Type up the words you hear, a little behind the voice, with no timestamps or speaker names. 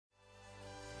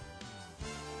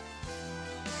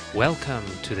Welcome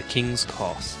to the King's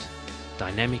Cast,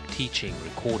 dynamic teaching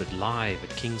recorded live at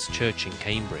King's Church in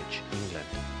Cambridge, England.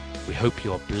 We hope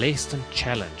you are blessed and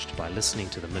challenged by listening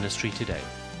to the ministry today.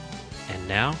 And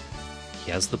now,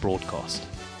 here's the broadcast.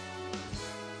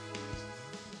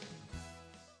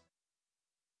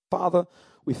 Father,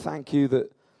 we thank you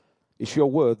that it's your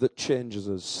word that changes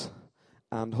us.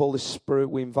 And Holy Spirit,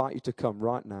 we invite you to come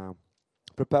right now.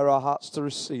 Prepare our hearts to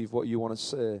receive what you want to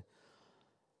say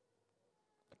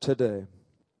today.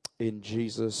 In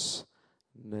Jesus'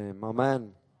 name.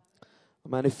 Amen.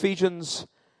 Amen. Ephesians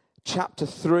chapter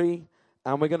 3,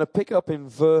 and we're going to pick up in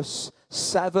verse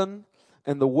 7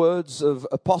 in the words of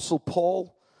Apostle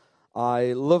Paul.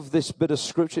 I love this bit of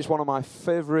scripture. It's one of my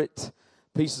favorite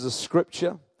pieces of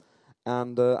scripture.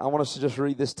 And I want us to just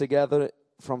read this together.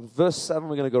 From verse 7,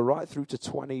 we're going to go right through to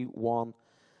 21.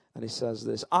 And he says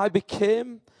this: I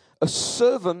became a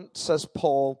servant, says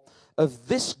Paul, of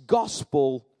this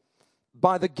gospel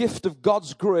by the gift of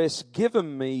God's grace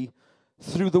given me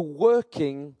through the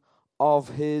working of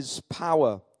his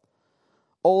power.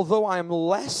 Although I am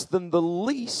less than the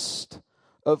least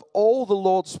of all the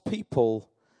Lord's people,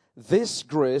 this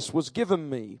grace was given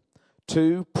me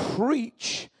to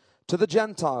preach to the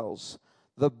Gentiles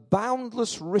the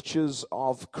boundless riches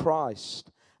of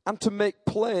Christ, and to make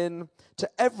plain to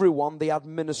everyone the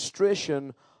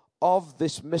administration of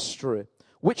this mystery,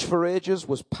 which for ages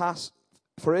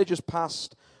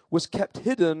past was kept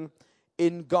hidden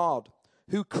in God,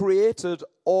 who created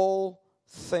all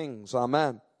things.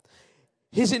 Amen.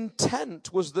 His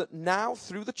intent was that now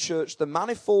through the church the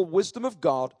manifold wisdom of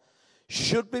God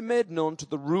should be made known to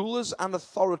the rulers and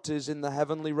authorities in the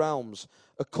heavenly realms,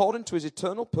 according to his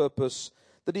eternal purpose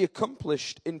that he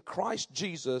accomplished in Christ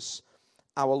Jesus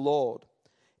our Lord.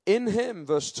 In him,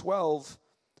 verse 12,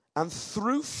 and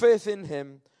through faith in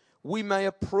him, we may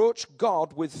approach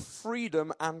God with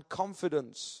freedom and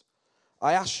confidence.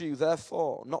 I ask you,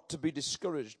 therefore, not to be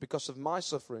discouraged because of my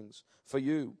sufferings for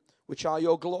you, which are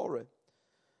your glory.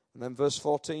 And then verse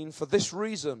 14, for this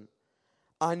reason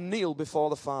I kneel before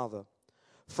the Father,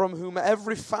 from whom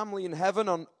every family in heaven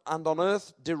and on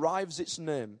earth derives its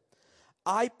name.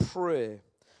 I pray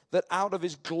that out of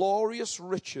his glorious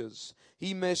riches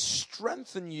he may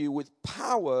strengthen you with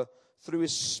power through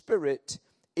his Spirit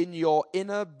in your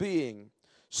inner being,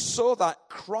 so that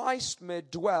Christ may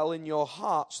dwell in your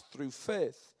hearts through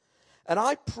faith. And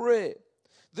I pray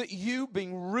that you,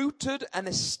 being rooted and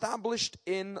established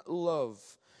in love,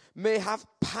 may have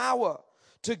power,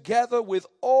 together with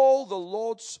all the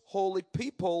Lord's holy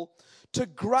people, to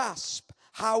grasp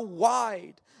how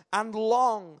wide and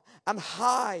long and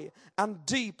high and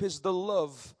deep is the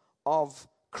love of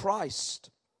Christ,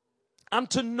 and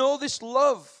to know this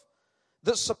love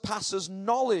that surpasses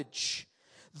knowledge,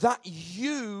 that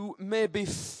you may be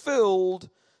filled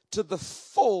to the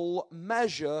full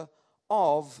measure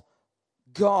of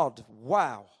God.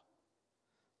 Wow.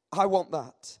 I want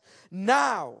that.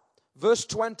 Now, verse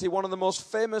 20, one of the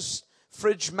most famous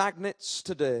fridge magnets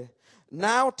today.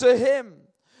 Now to him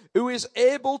who is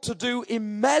able to do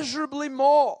immeasurably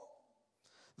more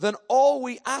than all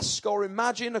we ask or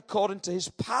imagine, according to his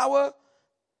power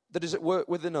that is at work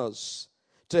within us.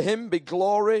 To him be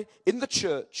glory in the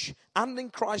church and in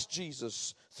Christ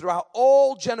Jesus throughout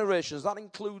all generations. That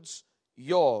includes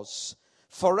yours,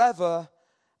 forever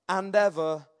and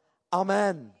ever.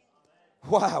 Amen.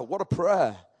 Wow, what a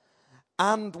prayer.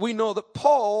 And we know that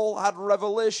Paul had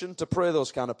revelation to pray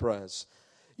those kind of prayers.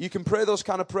 You can pray those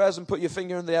kind of prayers and put your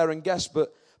finger in the air and guess,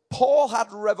 but Paul had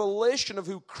revelation of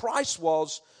who Christ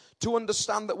was to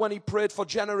understand that when he prayed for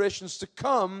generations to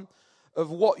come, of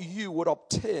what you would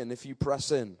obtain if you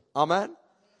press in. Amen?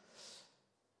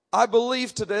 I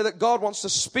believe today that God wants to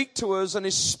speak to us, and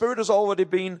his Spirit has already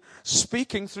been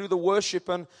speaking through the worship,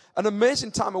 and an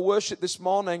amazing time of worship this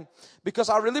morning, because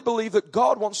I really believe that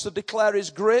God wants to declare his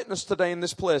greatness today in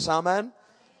this place. Amen?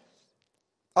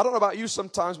 I don't know about you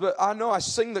sometimes, but I know I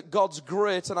sing that God's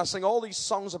great, and I sing all these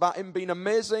songs about him being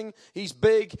amazing, he's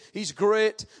big, he's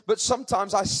great, but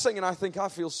sometimes I sing and I think I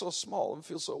feel so small and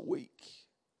feel so weak.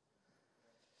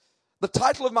 The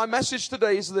title of my message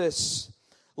today is this: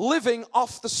 Living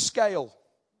Off the Scale.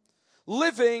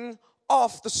 Living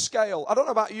off the scale. I don't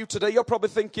know about you today. You're probably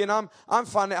thinking, I'm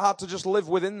finding it hard to just live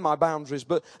within my boundaries.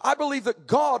 But I believe that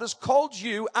God has called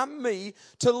you and me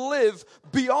to live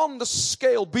beyond the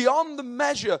scale, beyond the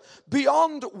measure,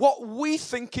 beyond what we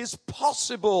think is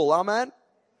possible. Amen?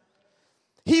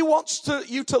 He wants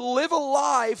you to live a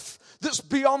life that's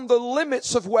beyond the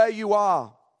limits of where you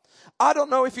are. I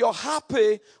don't know if you're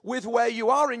happy with where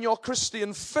you are in your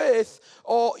Christian faith,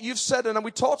 or you've said, and we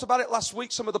talked about it last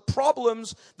week, some of the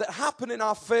problems that happen in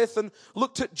our faith, and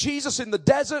looked at Jesus in the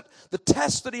desert, the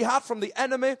test that he had from the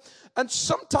enemy. And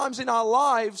sometimes in our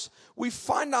lives, we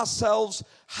find ourselves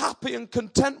happy and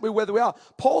content with where we are.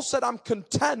 Paul said, I'm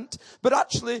content, but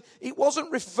actually, he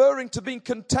wasn't referring to being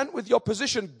content with your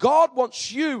position. God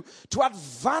wants you to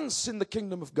advance in the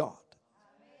kingdom of God.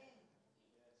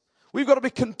 We've got to be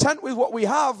content with what we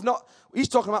have. He's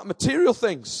talking about material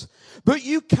things. But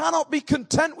you cannot be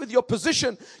content with your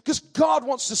position because God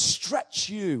wants to stretch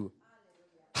you.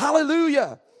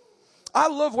 Hallelujah. I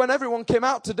love when everyone came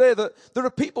out today that there are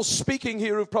people speaking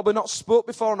here who've probably not spoke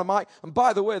before on a mic. And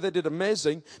by the way, they did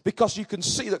amazing because you can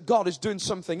see that God is doing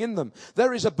something in them.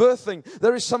 There is a birthing.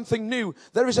 There is something new.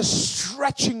 There is a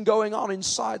stretching going on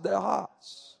inside their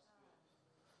hearts.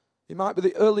 It might be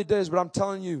the early days, but I'm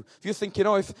telling you, if you're thinking,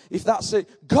 if that's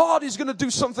it, God is going to do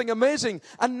something amazing.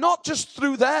 And not just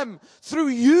through them, through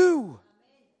you.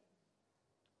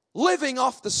 Living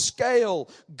off the scale.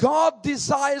 God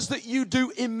desires that you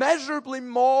do immeasurably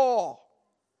more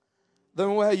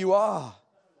than where you are.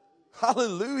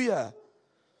 Hallelujah.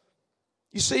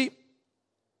 You see,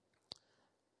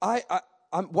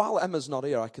 while Emma's not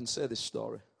here, I can say this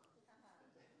story.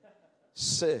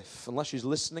 Safe, unless she's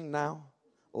listening now.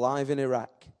 Live in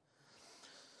Iraq.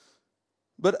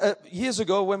 But years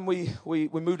ago when we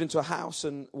moved into a house,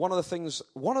 and one of the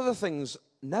things,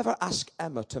 never ask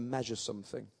Emma to measure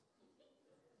something.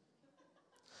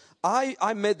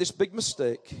 I made this big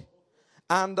mistake,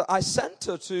 and I sent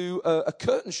her to a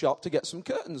curtain shop to get some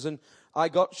curtains, and I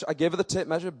gave her the tape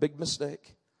measure, big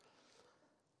mistake.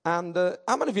 And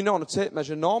how many of you know on a tape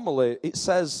measure, normally it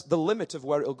says the limit of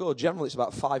where it'll go. Generally it's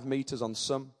about 5 meters on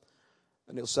some.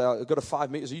 And it'll say, I've got to 5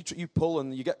 meters. You pull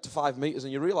and you get to 5 meters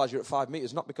and you realize you're at 5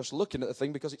 meters, not because you're looking at the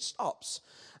thing, because it stops.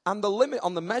 And the limit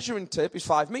on the measuring tape is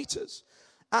 5 meters.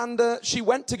 And she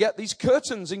went to get these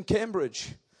curtains in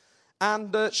Cambridge.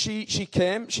 And she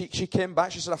came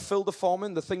back. She said, I filled the form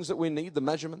in, the things that we need, the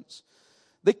measurements.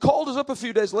 They called us up a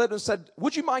few days later and said,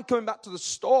 would you mind coming back to the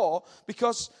store?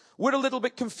 Because we're a little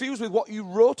bit confused with what you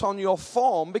wrote on your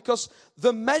form, because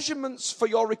the measurements for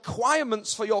your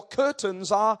requirements for your curtains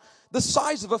are the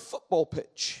size of a football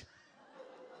pitch.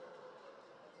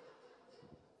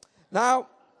 Now,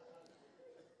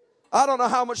 I don't know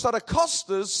how much that'll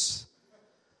cost us,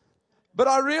 but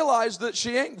I realized that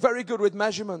she ain't very good with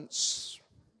measurements.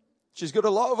 She's good at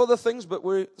a lot of other things, but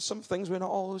some things we're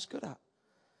not always good at.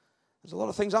 There's a lot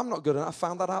of things I'm not good at. I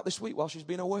found that out this week while she's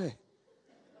been away.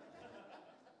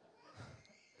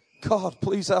 God,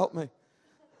 please help me.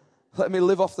 Let me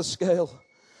live off the scale.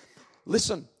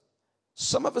 Listen,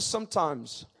 some of us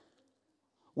sometimes,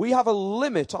 we have a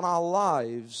limit on our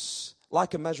lives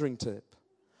like a measuring tape.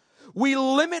 We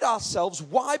limit ourselves.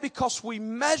 Why? Because we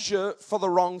measure for the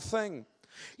wrong thing.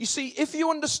 You see, if you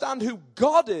understand who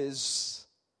God is,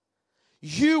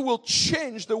 you will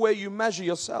change the way you measure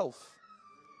yourself.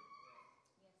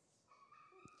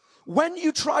 When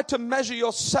you try to measure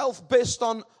yourself based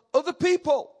on other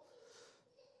people,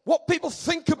 what people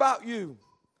think about you,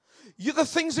 the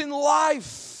things in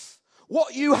life,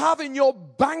 what you have in your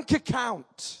bank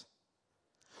account,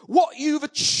 what you've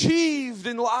achieved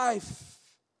in life.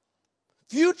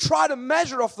 If you try to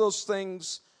measure off those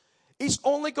things, it's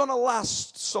only going to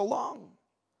last so long.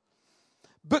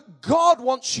 But God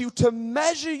wants you to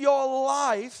measure your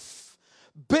life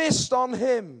based on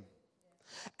Him.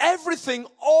 Everything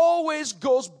always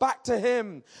goes back to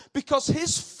Him, because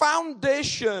His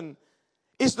foundation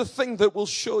is the thing that will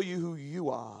show you who you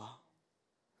are.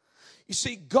 You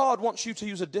see, God wants you to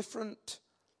use a different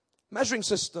measuring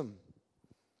system.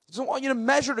 He doesn't want you to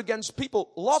measure it against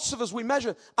people. Lots of us, we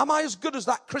measure, am I as good as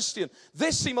that Christian? They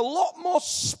seem a lot more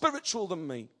spiritual than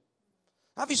me.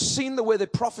 Have you seen the way they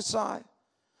prophesy?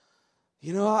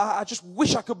 You know, I just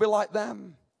wish I could be like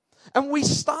them. And we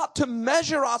start to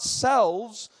measure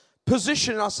ourselves,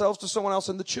 positioning ourselves to someone else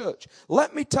in the church.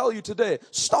 Let me tell you today,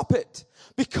 stop it.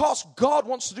 Because God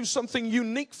wants to do something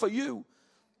unique for you.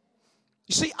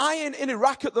 You see, I ain't in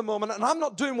Iraq at the moment, and I'm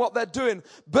not doing what they're doing,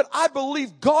 but I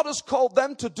believe God has called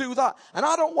them to do that. And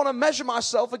I don't want to measure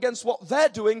myself against what they're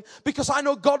doing, because I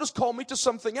know God has called me to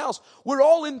something else. We're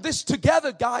all in this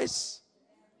together, guys.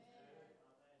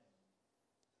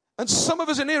 And some of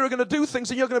us in here are going to do things,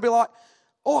 and you're going to be like,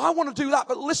 oh, I want to do that.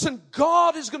 But listen,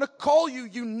 God is going to call you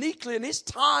uniquely in His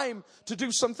time to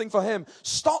do something for Him.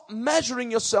 Stop measuring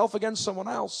yourself against someone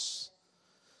else.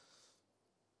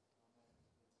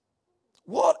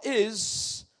 What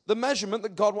is the measurement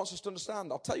that God wants us to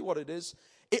understand? I'll tell you what it is.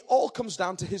 It all comes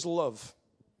down to His love.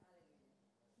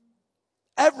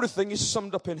 Everything is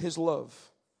summed up in his love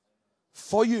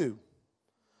for you.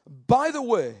 By the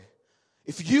way,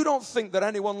 if you don't think that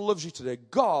anyone loves you today,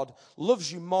 God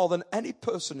loves you more than any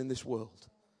person in this world.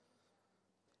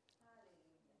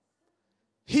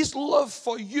 His love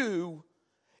for you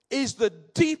is the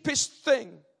deepest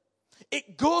thing.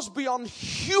 It goes beyond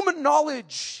human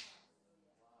knowledge.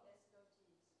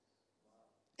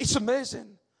 It's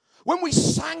amazing. When we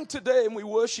sang today and we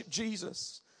worshiped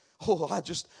Jesus,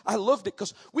 I loved it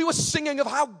because we were singing of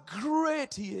how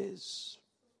great he is.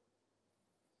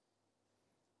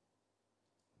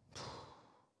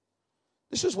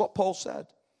 This is what Paul said.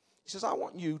 He says, I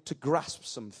want you to grasp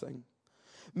something.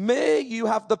 May you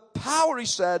have the power, he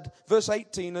said, verse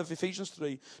 18 of Ephesians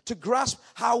 3, to grasp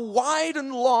how wide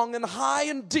and long and high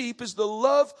and deep is the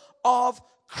love of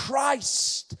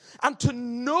Christ, and to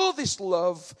know this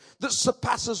love that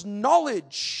surpasses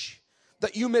knowledge,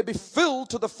 that you may be filled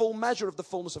to the full measure of the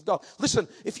fullness of God. Listen,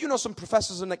 if you know some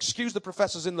professors, and excuse the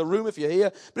professors in the room if you're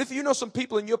here, but if you know some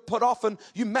people and you're put off and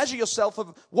you measure yourself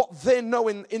of what they know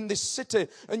in this city,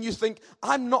 and you think,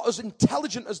 I'm not as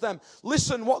intelligent as them.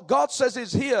 Listen, what God says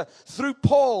is here, through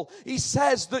Paul, he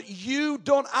says that you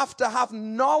don't have to have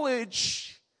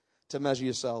knowledge to measure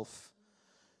yourself.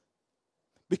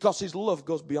 Because his love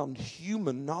goes beyond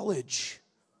human knowledge.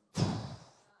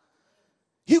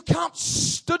 You can't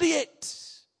study it.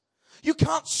 You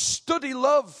can't study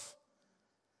love.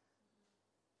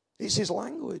 It's his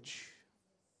language.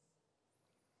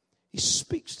 He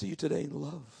speaks to you today in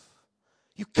love.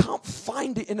 You can't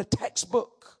find it in a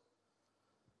textbook.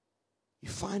 You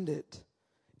find it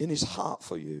in his heart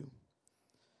for you.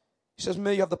 He says,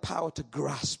 may you have the power to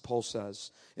grasp, Paul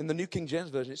says. In the New King James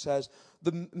Version, it says,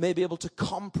 may be able to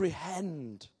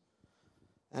comprehend.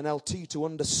 NLT, to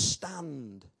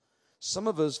understand. Some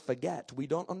of us forget. We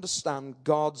don't understand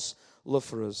God's love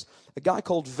for us. A guy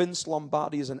called Vince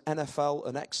Lombardi is an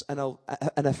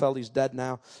ex-NFL, he's dead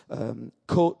now,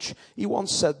 coach. He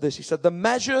once said this. He said, the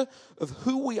measure of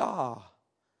who we are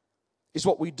is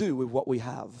what we do with what we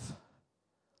have.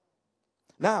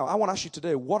 Now, I want to ask you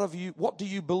today, what do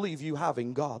you believe you have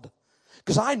in God?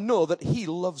 Because I know that he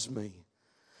loves me.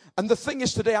 And the thing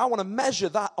is today, I want to measure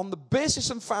that on the basis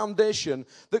and foundation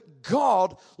that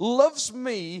God loves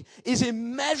me, his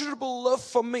immeasurable love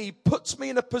for me puts me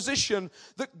in a position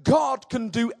that God can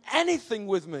do anything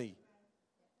with me.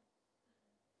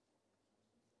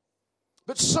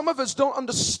 But some of us don't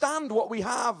understand what we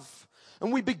have,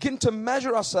 and we begin to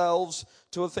measure ourselves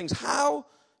to other things. How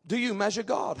do you measure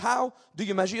God? How do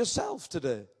you measure yourself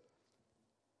today?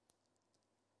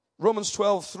 Romans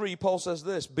 12:3, Paul says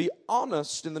this, be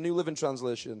honest in the New Living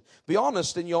Translation. Be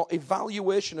honest in your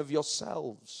evaluation of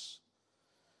yourselves.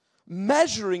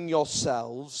 Measuring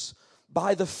yourselves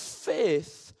by the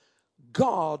faith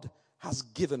God has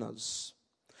given us.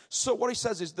 So what he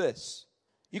says is this,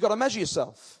 you've got to measure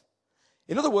yourself.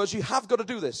 In other words, you have got to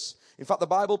do this. In fact, the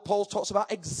Bible, Paul talks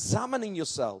about examining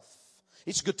yourself.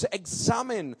 It's good to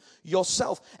examine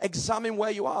yourself, examine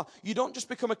where you are. You don't just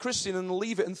become a Christian and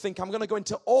leave it and think, I'm going to go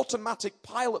into automatic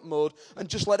pilot mode and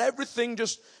just let everything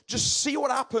just see what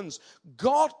happens.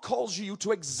 God calls you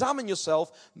to examine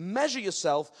yourself, measure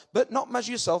yourself, but not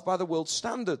measure yourself by the world's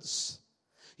standards.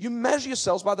 You measure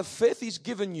yourselves by the faith he's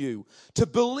given you, to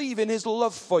believe in his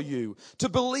love for you, to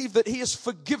believe that he has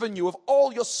forgiven you of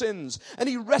all your sins, and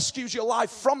he rescues your life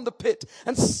from the pit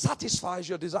and satisfies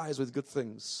your desires with good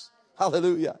things.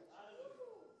 Hallelujah.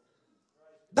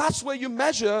 That's where you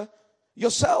measure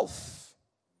yourself.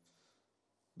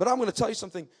 But I'm going to tell you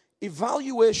something.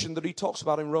 Evaluation that he talks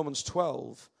about in Romans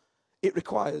 12, it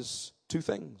requires two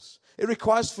things. It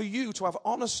requires for you to have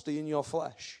honesty in your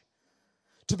flesh.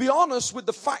 To be honest with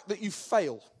the fact that you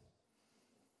fail.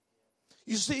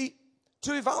 You see,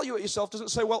 to evaluate yourself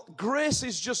doesn't say, well, grace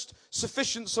is just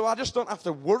sufficient, so I just don't have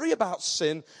to worry about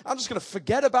sin. I'm just going to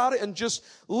forget about it and just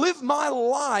live my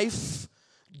life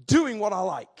doing what I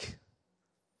like.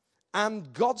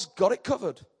 And God's got it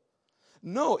covered.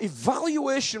 No,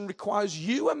 evaluation requires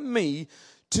you and me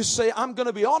to say, I'm going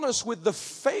to be honest with the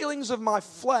failings of my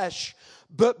flesh,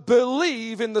 but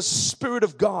believe in the Spirit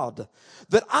of God,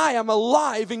 that I am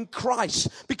alive in Christ,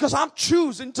 because I'm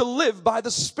choosing to live by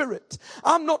the Spirit.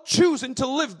 I'm not choosing to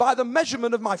live by the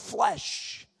measurement of my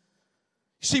flesh.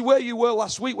 You see where you were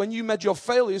last week when you made your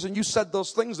failures and you said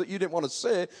those things that you didn't want to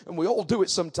say, and we all do it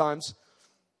sometimes.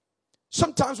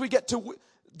 Sometimes we get to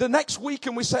the next week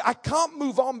and we say, I can't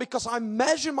move on because I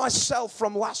measure myself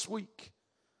from last week.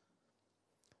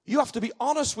 You have to be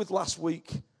honest with last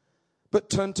week, but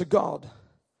turn to God.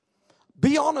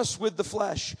 Be honest with the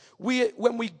flesh.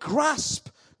 When we grasp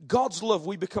God's love,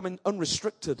 we become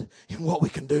unrestricted in what we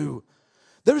can do.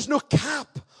 There is no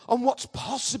cap on what's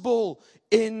possible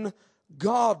in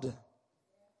God.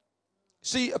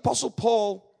 See, Apostle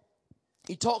Paul,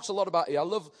 he talks a lot about it. I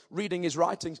love reading his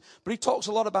writings, but he talks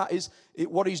a lot about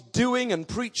what he's doing and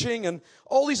preaching and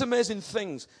all these amazing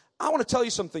things. I want to tell you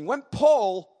something. When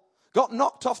Paul got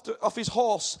knocked off his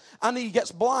horse and he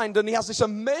gets blind and he has this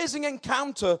amazing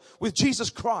encounter with Jesus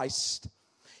Christ,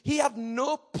 he had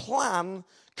no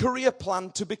career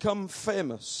plan to become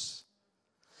famous.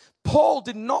 Paul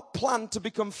did not plan to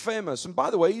become famous. And by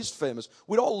the way, he's famous.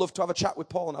 We'd all love to have a chat with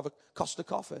Paul and have a Costa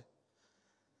coffee.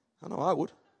 I know I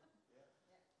would.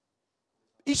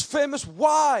 He's famous.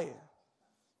 Why?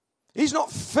 He's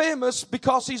not famous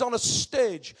because he's on a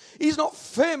stage. He's not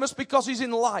famous because he's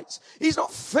in lights. He's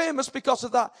not famous because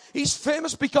of that. He's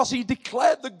famous because he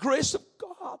declared the grace of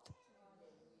God.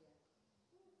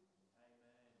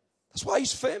 That's why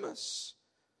he's famous.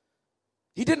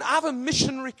 He didn't have a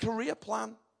missionary career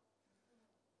plan.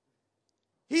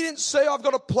 He didn't say, I've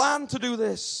got a plan to do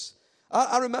this.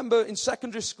 I remember in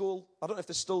secondary school, I don't know if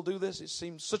they still do this, it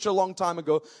seems such a long time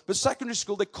ago, but secondary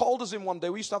school, they called us in one day.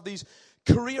 We used to have these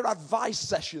career advice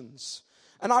sessions.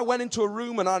 And I went into a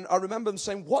room and I remember them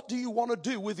saying, what do you want to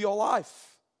do with your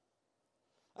life?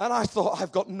 And I thought,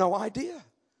 I've got no idea.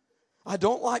 I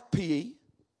don't like PE.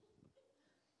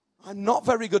 I'm not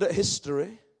very good at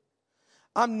history.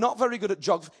 I'm not very good at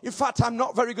geography. In fact, I'm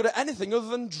not very good at anything other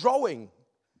than drawing.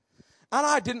 And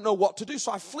I didn't know what to do,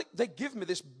 so they give me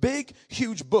this big,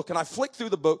 huge book, and I flicked through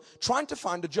the book trying to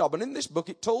find a job. And in this book,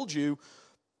 it told you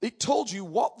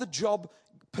what the job,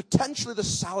 potentially the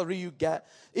salary you get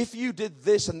if you did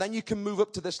this, and then you can move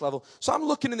up to this level. So I'm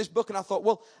looking in this book, and I thought,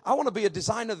 well, I want to be a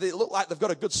designer that look like they've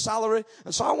got a good salary,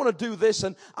 and so I want to do this,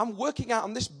 and I'm working out,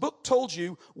 and this book told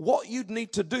you what you'd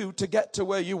need to do to get to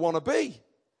where you want to be.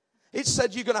 It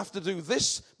said you're going to have to do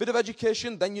this bit of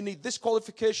education, then you need this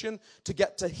qualification to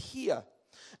get to here.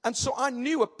 And so I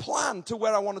knew a plan to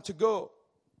where I wanted to go.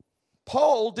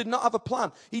 Paul did not have a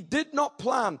plan. He did not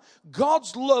plan.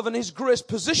 God's love and his grace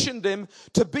positioned him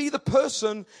to be the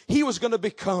person he was going to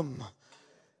become.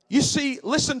 You see,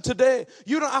 listen today,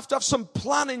 you don't have to have some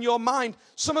plan in your mind.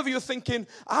 Some of you are thinking,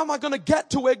 how am I going to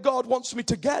get to where God wants me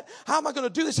to get? How am I going to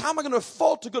do this? How am I going to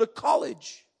afford to go to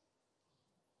college?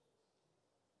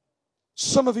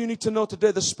 Some of you need to know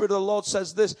today the Spirit of the Lord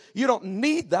says this. You don't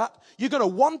need that. You're going to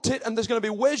want it, and there's going to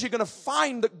be ways you're going to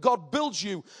find that God builds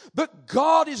you. But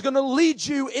God is going to lead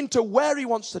you into where he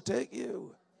wants to take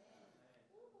you.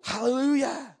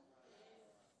 Hallelujah.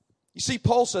 You see,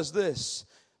 Paul says this.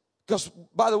 Because,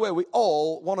 by the way, we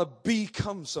all want to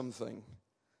become something.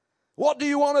 What do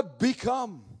you want to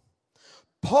become?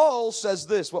 Paul says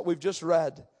this, what we've just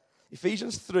read.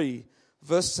 Ephesians 3,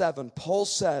 verse 7. Paul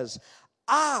says,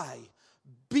 I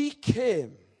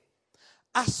became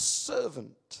a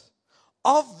servant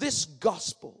of this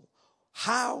gospel.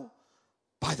 How?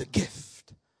 By the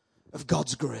gift of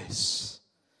God's grace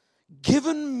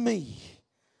given me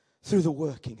through the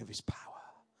working of his power.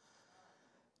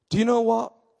 Do you know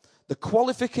what? The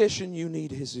qualification you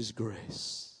need is his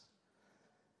grace.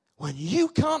 When you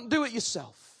can't do it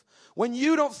yourself, when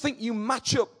you don't think you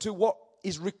match up to what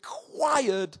is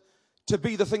required to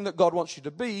be the thing that God wants you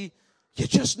to be, you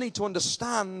just need to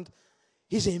understand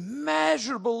his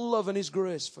immeasurable love and his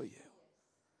grace for you.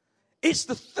 It's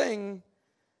the thing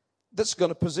that's going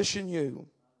to position you.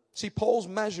 See, Paul's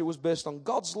measure was based on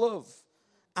God's love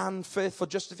and faith for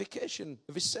justification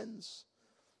of his sins.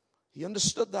 He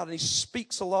understood that and he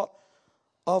speaks a lot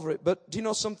over it. But do you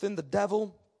know something? The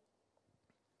devil,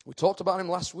 we talked about him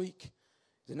last week.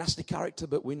 He's a nasty character,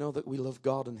 but we know that we love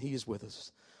God and he is with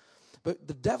us. But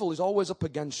the devil is always up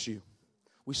against you.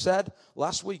 We said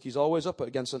last week he's always up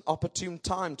against an opportune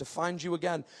time to find you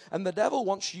again. And the devil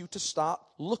wants you to start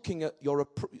looking at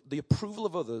the approval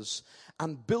of others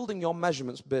and building your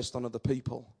measurements based on other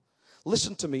people.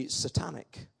 Listen to me, it's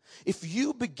satanic. If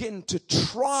you begin to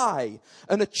try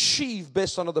and achieve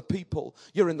based on other people,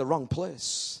 you're in the wrong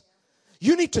place.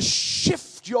 You need to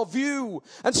shift your view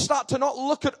and start to not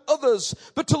look at others,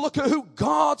 but to look at who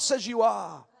God says you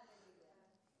are.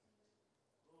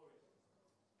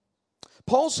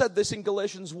 Paul said this in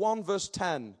Galatians 1 verse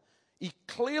 10. He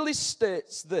clearly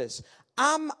states this.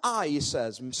 Am I, he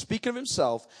says, speaking of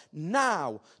himself,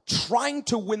 now trying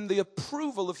to win the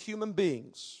approval of human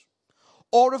beings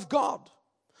or of God?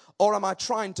 Or am I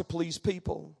trying to please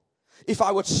people? If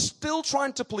I were still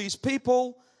trying to please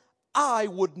people, I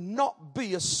would not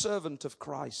be a servant of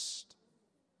Christ.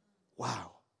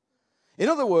 Wow. In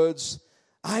other words,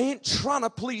 I ain't trying to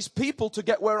please people to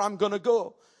get where I'm going to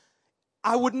go.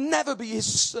 I would never be his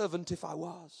servant if I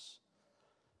was.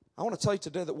 I want to tell you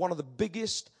today that one of the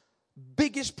biggest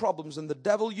biggest problems, and the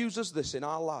devil uses this in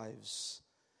our lives,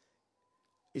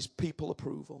 is people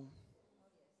approval.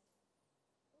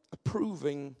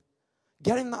 Approving,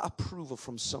 getting that approval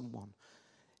from someone.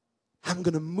 I'm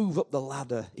going to move up the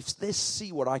ladder. If they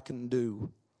see what I can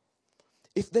do,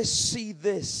 if they see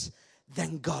this,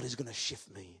 then God is going to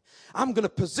shift me. I'm going to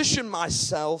position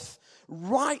myself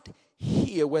right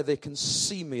here where they can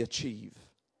see me achieve.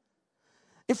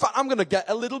 In fact, I'm going to get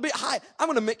a little bit high. I'm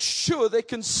going to make sure they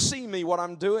can see me what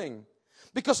I'm doing.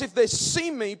 Because if they see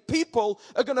me, people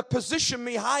are going to position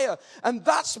me higher. And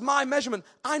that's my measurement.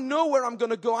 I know where I'm going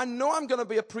to go. I know I'm going to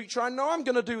be a preacher. I know I'm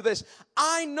going to do this.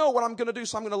 I know what I'm going to do,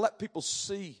 so I'm going to let people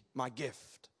see my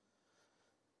gift.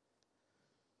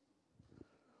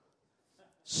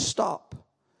 Stop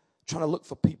trying to look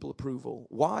for people approval.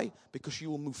 Why? Because you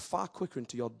will move far quicker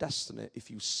into your destiny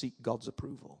if you seek God's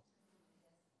approval.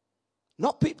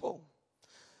 Not people.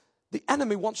 The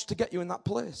enemy wants to get you in that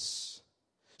place.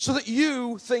 So that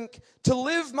you think, to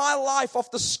live my life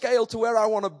off the scale to where I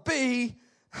want to be,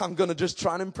 I'm going to just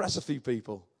try and impress a few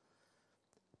people.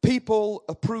 People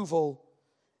approval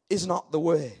is not the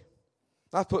way.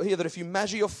 I put here that if you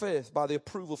measure your faith by the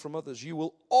approval from others, you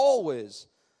will always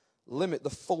limit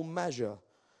the full measure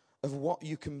of what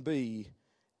you can be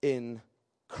in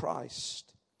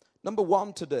Christ. Number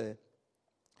one today,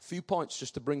 a few points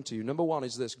just to bring to you. Number one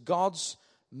is this: God's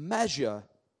measure,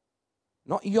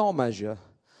 not your measure,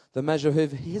 the measure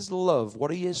of His love,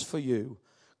 what He is for you.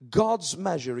 God's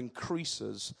measure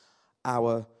increases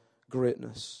our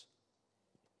greatness.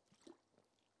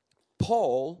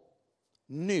 Paul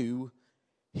knew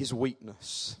his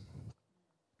weakness.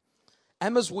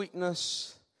 Emma's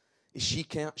weakness is she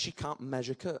can't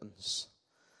measure curtains.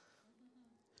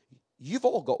 You've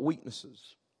all got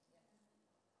weaknesses.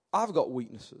 I've got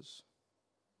weaknesses.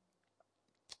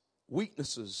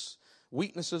 Weaknesses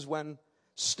when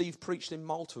Steve preached in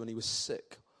Malta and he was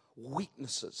sick.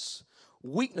 Weaknesses.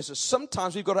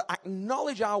 Sometimes we've got to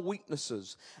acknowledge our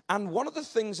weaknesses. And one of the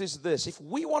things is this: if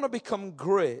we want to become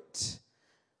great,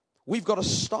 we've got to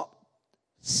stop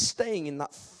staying in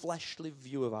that fleshly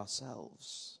view of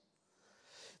ourselves.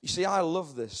 You see, I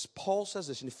love this. Paul says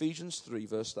this in Ephesians 3,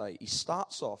 verse 8. He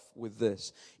starts off with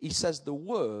this. He says the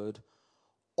word,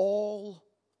 although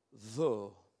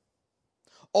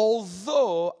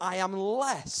I am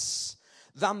less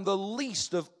than the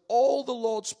least of all the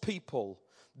Lord's people,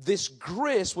 this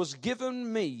grace was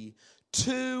given me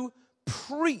to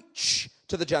preach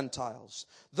to the Gentiles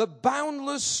the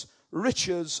boundless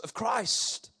riches of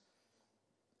Christ.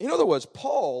 In other words,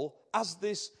 Paul has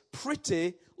this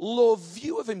pretty low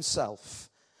view of himself.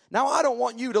 Now, I don't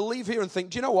want you to leave here and think,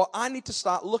 do you know what? I need to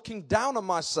start looking down on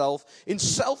myself in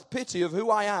self-pity of who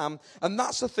I am, and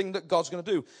that's the thing that God's going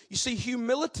to do. You see,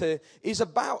 humility is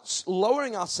about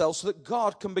lowering ourselves so that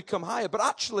God can become higher. But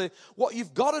actually, what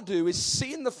you've got to do is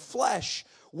see in the flesh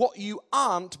what you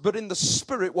aren't, but in the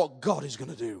spirit what God is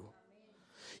going to do.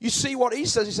 You see what he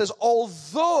says,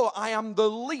 although I am the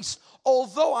least,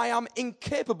 although I am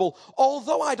incapable,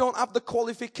 although I don't have the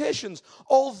qualifications,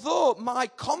 although my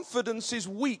confidence is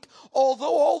weak,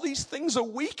 although all these things are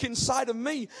weak inside of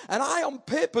me, and I on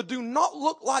paper do not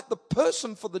look like the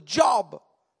person for the job,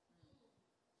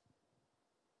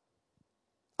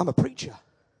 I'm a preacher.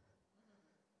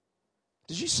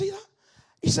 Did you see that?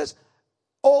 He says,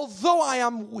 although I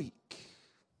am weak.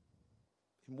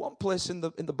 In one place in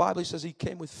the Bible, he says he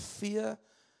came with fear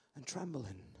and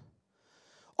trembling.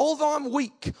 Although I'm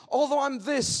weak, although I'm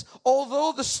this,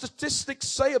 although the statistics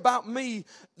say about me,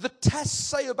 the tests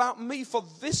say about me for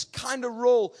this kind of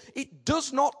role, it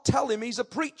does not tell him he's a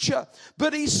preacher.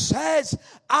 But he says,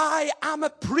 I am a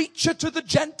preacher to the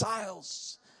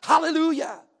Gentiles.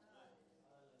 Hallelujah.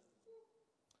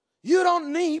 You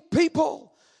don't need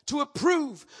people to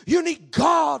approve. You need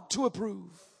God to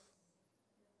approve.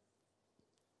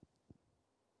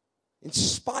 In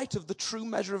spite of the true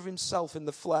measure of himself in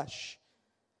the flesh,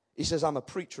 he says, I'm a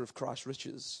preacher of Christ's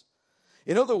riches.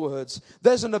 In other words,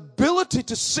 there's an ability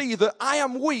to see that I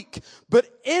am weak, but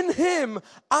in him,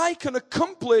 I can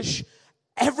accomplish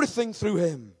everything through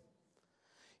him.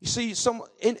 You see, some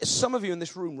of you in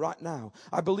this room right now,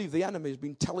 I believe the enemy has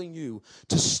been telling you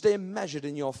to stay measured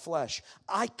in your flesh.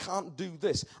 I can't do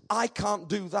this. I can't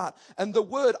do that. And the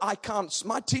word I can't,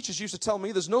 my teachers used to tell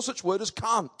me there's no such word as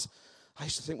can't. I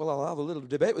used to think, well, I'll have a little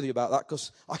debate with you about that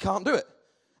because I can't do it.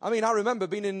 I mean, I remember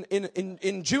being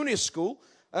in junior school,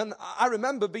 and I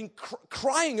remember being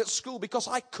crying at school because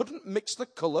I couldn't mix the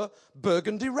color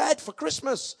burgundy red for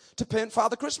Christmas to paint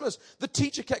Father Christmas. The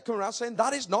teacher kept coming around saying,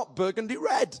 that is not burgundy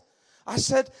red. I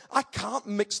said, I can't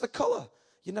mix the color.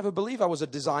 You never believe I was a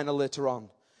designer later on.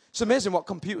 It's amazing what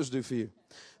computers do for you.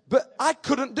 But I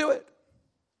couldn't do it.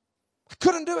 I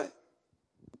couldn't do it.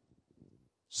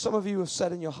 Some of you have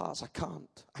said in your hearts, I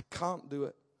can't do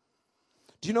it.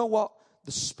 Do you know what?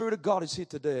 The Spirit of God is here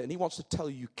today, and He wants to tell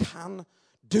you, you can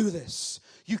do this.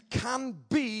 You can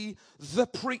be the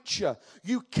preacher.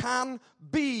 You can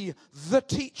be the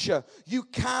teacher. You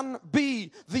can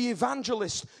be the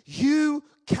evangelist. You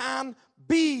can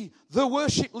be the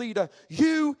worship leader.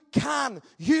 You can.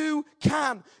 You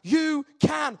can. You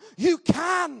can. You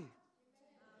can.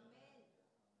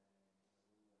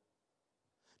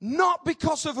 Not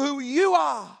because of who you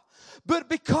are, but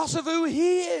because of who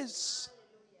He is.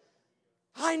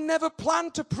 I never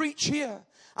planned to preach here.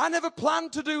 I never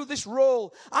planned to do this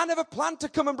role. I never planned to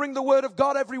come and bring the Word of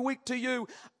God every week to you.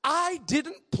 I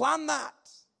didn't plan that.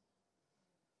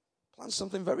 I planned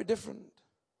something very different.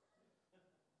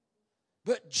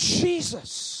 But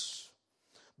Jesus,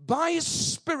 by His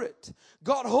Spirit,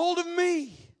 got hold of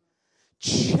me,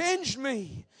 changed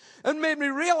me, and made me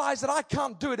realize that I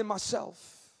can't do it in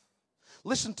myself.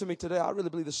 Listen to me today. I really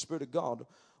believe the Spirit of God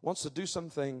wants to do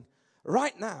something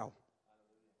right now.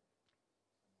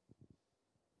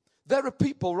 There are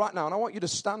people right now, and I want you to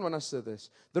stand when I say this.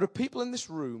 There are people in this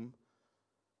room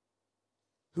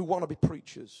who want to be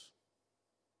preachers.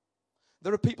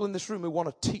 There are people in this room who want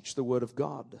to teach the Word of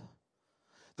God.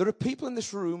 There are people in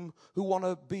this room who want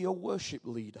to be a worship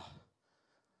leader.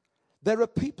 There are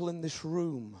people in this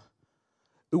room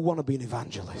who want to be an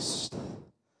evangelist.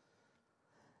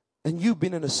 And you've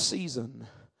been in a season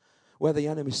where the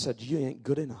enemy said, you ain't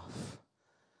good enough.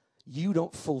 You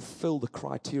don't fulfill the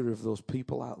criteria of those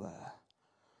people out there.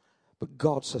 But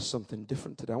God says something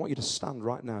different today. I want you to stand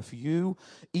right now.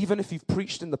 Even if you've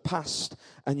preached in the past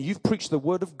and you've preached the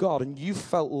Word of God and you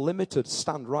felt limited,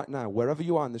 stand right now, wherever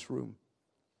you are in this room.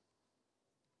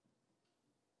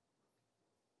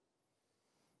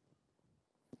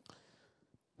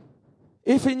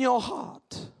 If in your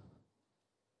heart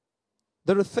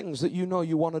there are things that you know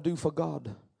you want to do for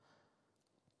God,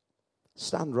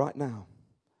 stand right now.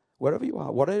 Wherever you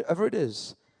are, whatever it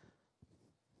is,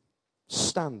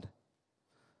 stand.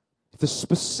 If there's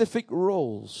specific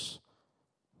roles,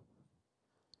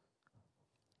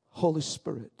 Holy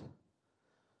Spirit,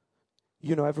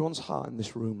 you know everyone's heart in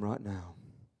this room right now.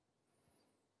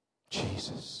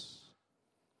 Jesus.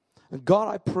 And God,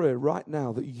 I pray right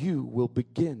now that you will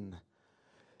begin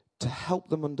to help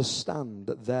them understand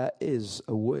that there is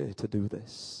a way to do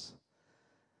this.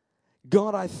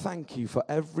 God, I thank you for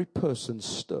every person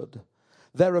stood.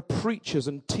 There are preachers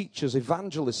and teachers,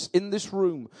 evangelists in this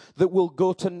room that will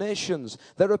go to nations.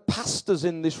 There are pastors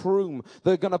in this room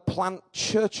that are going to plant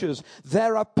churches.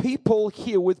 There are people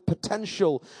here with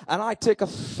potential. And I take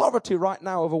authority right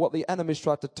now over what the enemy's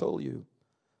tried to tell you.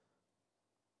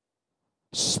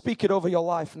 Speak it over your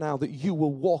life now that you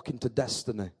will walk into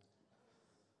destiny.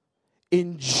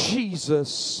 In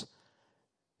Jesus'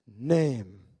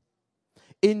 name.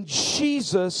 In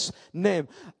Jesus' name.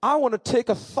 I want to take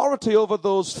authority over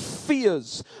those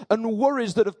fears and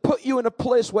worries that have put you in a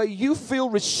place where you feel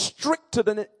restricted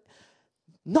and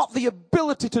not the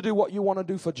ability to do what you want to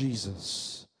do for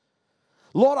Jesus.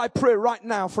 Lord, I pray right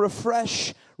now for a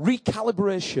fresh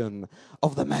recalibration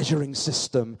of the measuring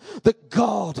system. That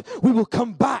God, we will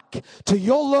come back to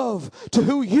your love, to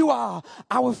who you are,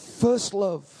 our first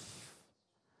love.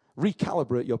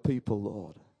 Recalibrate your people,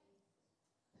 Lord.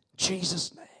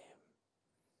 Jesus' name.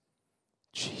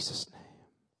 Jesus' name.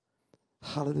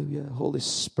 Hallelujah. Holy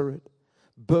Spirit,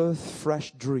 birth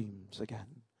fresh dreams again.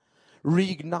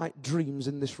 Reignite dreams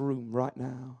in this room right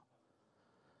now.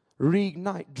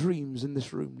 Reignite dreams in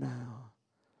this room now.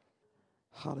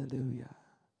 Hallelujah.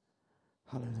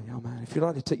 Hallelujah. Amen. If you'd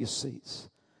like to take your seats,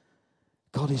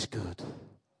 God is good.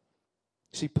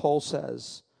 See, Paul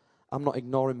says, I'm not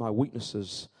ignoring my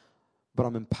weaknesses, but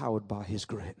I'm empowered by his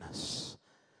greatness.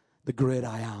 The great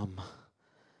I am.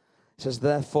 It says,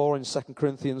 therefore, in 2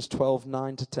 Corinthians 12,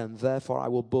 9-10, therefore I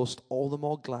will boast all the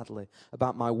more gladly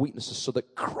about my weaknesses, so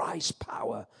that Christ's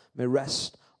power may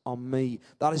rest on me.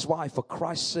 That is why, for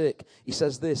Christ's sake, he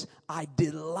says this, I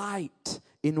delight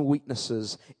in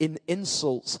weaknesses, in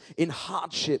insults, in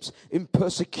hardships, in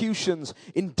persecutions,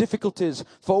 in difficulties.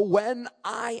 For when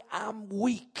I am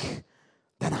weak,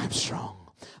 then I'm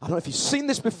strong. I don't know if you've seen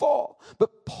this before,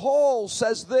 but Paul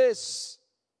says this,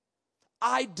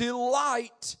 I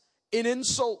delight in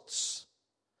insults.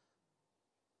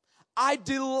 I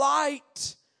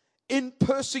delight in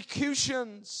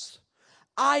persecutions.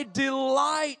 I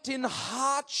delight in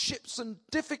hardships and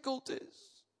difficulties.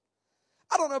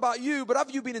 I don't know about you, but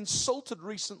have you been insulted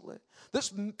recently?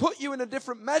 That's put you in a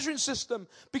different measuring system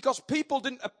because people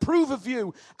didn't approve of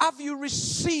you. Have you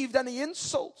received any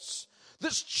insults?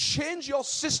 that's changed your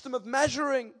system of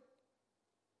measuring.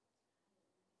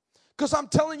 Because I'm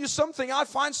telling you something, I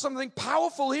find something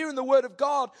powerful here in the Word of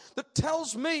God that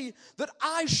tells me that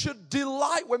I should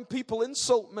delight when people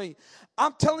insult me.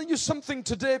 I'm telling you something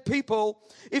today, people.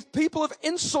 If people have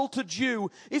insulted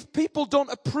you, if people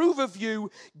don't approve of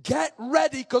you, get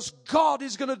ready, because God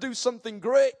is going to do something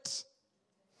great.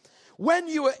 When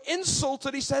you are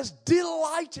insulted, he says,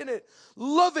 delight in it.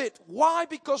 Love it. Why?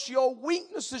 Because your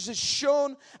weaknesses is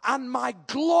shown and my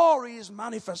glory is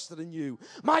manifested in you.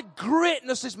 My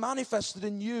greatness is manifested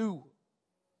in you.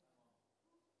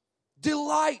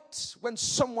 Delight when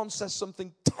someone says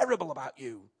something terrible about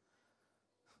you.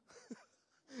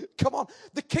 Come on.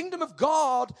 The kingdom of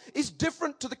God is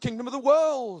different to the kingdom of the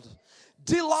world.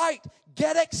 Delight.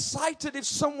 Get excited if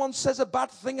someone says a bad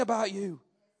thing about you.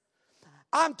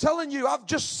 I'm telling you, I've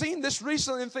just seen this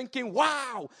recently and thinking,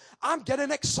 wow, I'm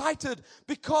getting excited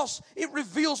because it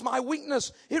reveals my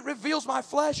weakness. It reveals my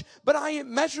flesh, but I ain't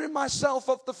measuring myself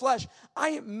off the flesh.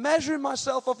 I ain't measuring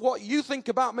myself off what you think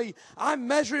about me. I'm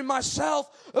measuring myself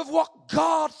of what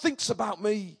God thinks about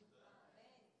me.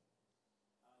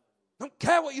 Don't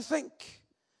care what you think,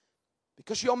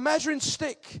 because your measuring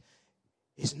stick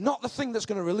is not the thing that's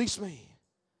going to release me.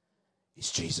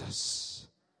 It's Jesus.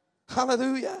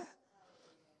 Hallelujah.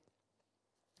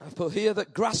 I've put here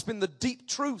that grasping the deep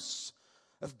truths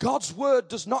of God's word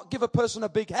does not give a person a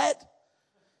big head.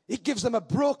 It gives them a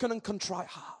broken and contrite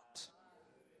heart.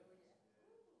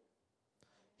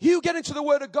 You get into the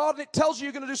word of God and it tells you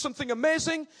you're going to do something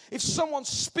amazing. If someone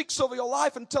speaks over your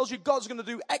life and tells you God's going to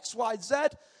do X, Y, Z,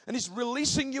 and is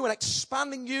releasing you and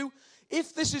expanding you,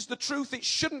 if this is the truth, it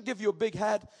shouldn't give you a big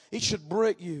head. It should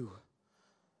break you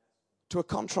to a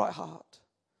contrite heart.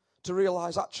 To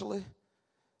realize, actually,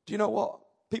 do you know what?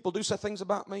 People do say things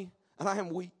about me, and I am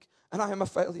weak, and I am a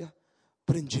failure.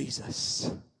 But in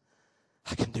Jesus,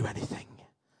 I can do anything.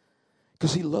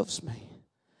 Because he loves me.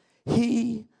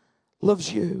 He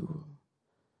loves you.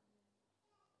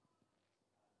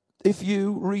 If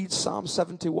you read Psalm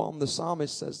 71, the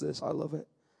psalmist says this, I love it.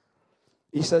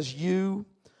 He says, you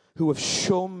who have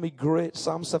shown me great,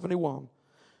 Psalm 71,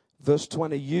 verse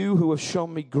 20, you who have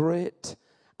shown me great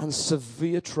and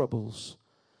severe troubles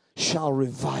shall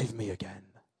revive me again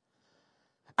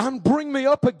and bring me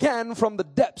up again from the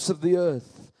depths of the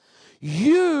earth.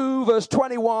 You, verse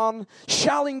 21,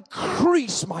 shall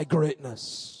increase my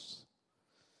greatness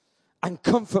and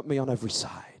comfort me on every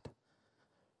side.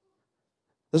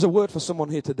 There's a word for someone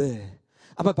here today.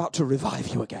 I'm about to revive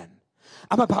you again.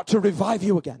 I'm about to revive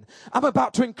you again. I'm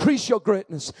about to increase your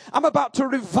greatness. I'm about to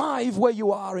revive where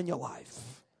you are in your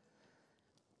life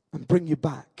and bring you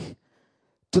back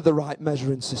to the right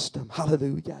measuring system.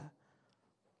 Hallelujah.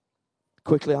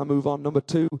 Quickly, I move on. Number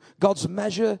 2, God's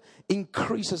measure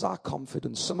increases our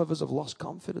confidence. Some of us have lost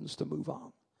confidence to move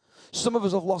on. Some of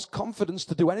us have lost confidence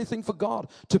to do anything for God,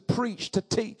 to preach, to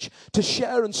teach, to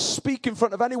share and speak in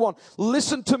front of anyone.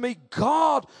 Listen to me.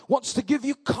 God wants to give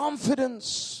you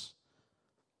confidence.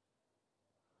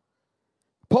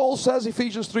 Paul says,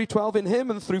 Ephesians 3:12, in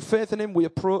him and through faith in him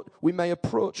we may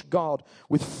approach God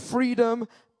with freedom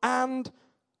and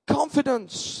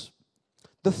confidence.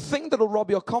 The thing that will rob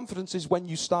your confidence is when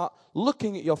you start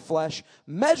looking at your flesh,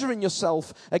 measuring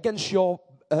yourself against your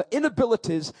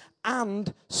inabilities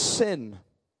and sin.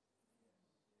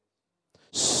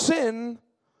 Sin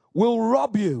will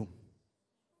rob you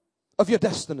of your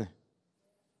destiny.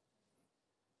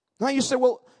 Now you say,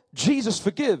 well, Jesus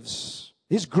forgives.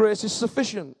 His grace is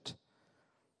sufficient.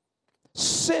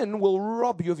 Sin will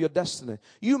rob you of your destiny.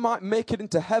 You might make it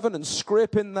into heaven and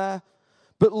scrape in there.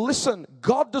 But listen,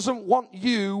 God doesn't want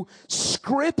you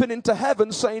scraping into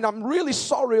heaven saying, I'm really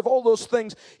sorry of all those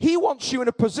things. He wants you in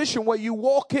a position where you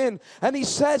walk in and he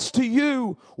says to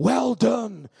you, well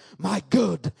done, my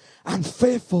good and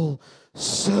faithful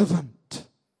servant.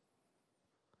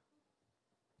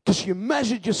 Because you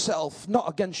measured yourself not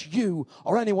against you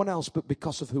or anyone else, but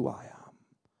because of who I am.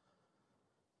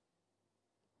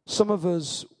 Some of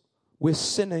us, we're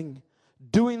sinning,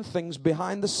 doing things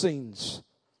behind the scenes,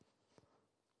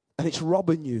 and it's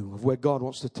robbing you of where God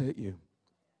wants to take you.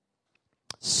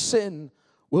 Sin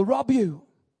will rob you.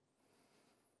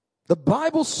 The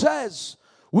Bible says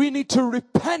we need to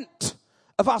repent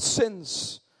of our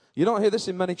sins. You don't hear this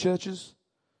in many churches.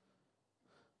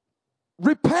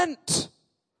 Repent.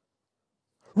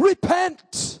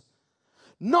 Repent.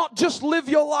 Not just live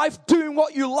your life doing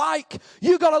what you like.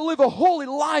 You got to live a holy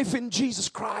life in Jesus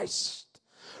Christ.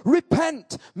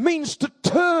 Repent means to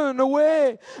turn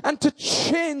away and to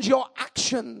change your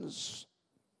actions.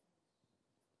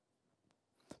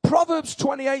 Proverbs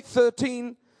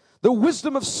 28:13, The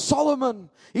wisdom of Solomon.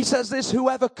 He says this,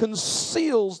 whoever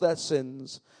conceals their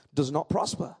sins does not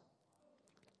prosper.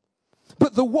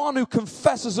 But the one who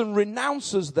confesses and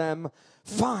renounces them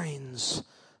finds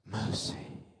mercy.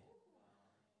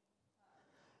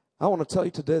 I want to tell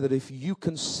you today that if you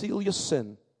conceal your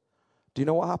sin, do you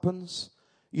know what happens?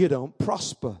 You don't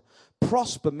prosper.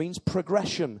 Prosper means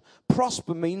progression.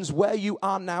 Prosper means where you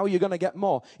are now, you're going to get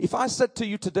more. If I said to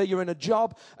you today, you're in a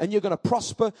job and you're going to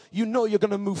prosper, you know you're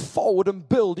going to move forward and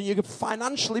build and you can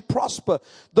financially prosper.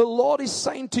 The Lord is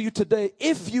saying to you today,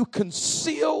 if you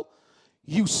conceal,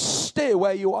 you stay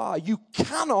where you are. You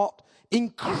cannot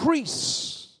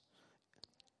increase.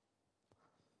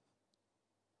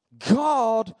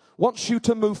 God wants you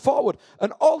to move forward.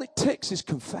 And all it takes is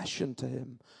confession to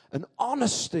Him and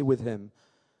honesty with Him.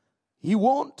 He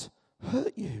won't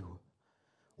hurt you.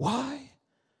 Why?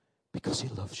 Because He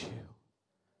loves you.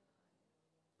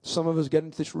 Some of us get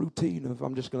into this routine of,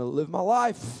 I'm just going to live my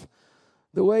life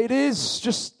the way it is.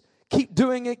 Just keep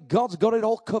doing it. God's got it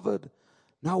all covered.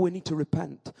 Now we need to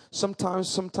repent.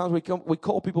 Sometimes we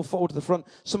call people forward to the front.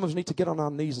 Some of us need to get on our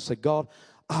knees and say, God,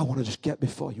 I want to just get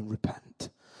before you and repent.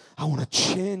 I want to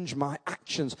change my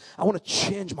actions. I want to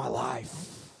change my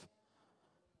life.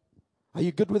 Are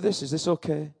you good with this? Is this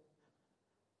okay?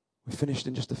 We're finished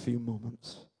in just a few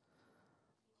moments.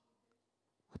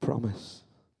 I promise.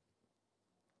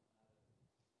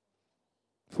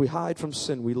 If we hide from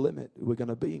sin, we limit who we're going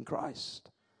to be in Christ.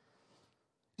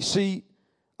 You see,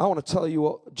 I want to tell you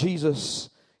what Jesus,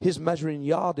 His measuring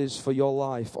yard is for your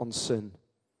life on sin.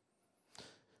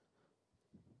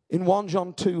 In 1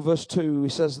 John 2 verse 2, He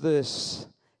says this,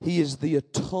 He is the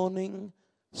atoning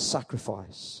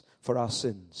sacrifice for our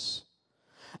sins.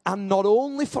 And not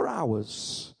only for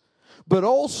ours, but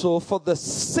also for the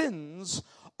sins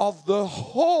of the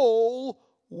whole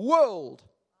world.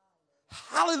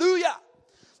 Hallelujah.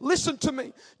 Listen to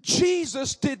me.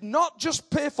 Jesus did not just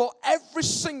pay for every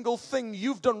single thing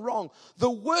you've done wrong. The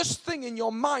worst thing in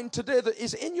your mind today that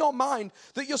is in your mind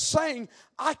that you're saying,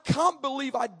 I can't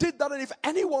believe I did that, and if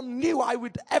anyone knew I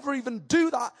would ever even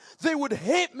do that, they would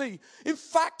hate me. In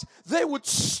fact, they would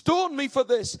stone me for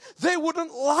this. They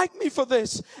wouldn't like me for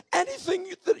this.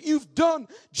 Anything that you've done,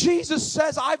 Jesus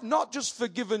says, I've not just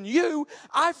forgiven you,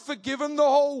 I've forgiven the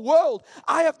whole world.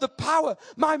 I have the power.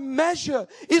 My measure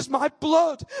is my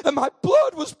blood, and my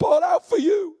blood was poured out for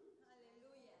you.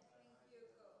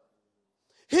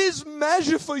 His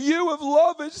measure for you of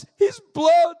love is His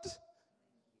blood.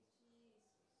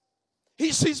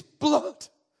 He's His blood.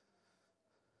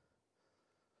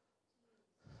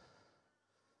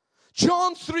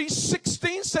 John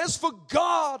 3:16 says, for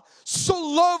God so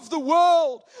loved the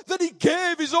world that He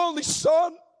gave His only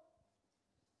Son,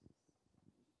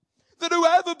 that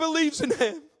whoever believes in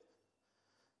Him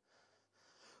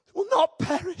will not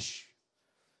perish,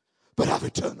 but have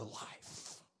eternal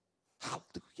life.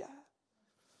 Hallelujah.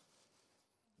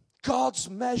 God's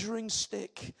measuring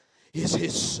stick is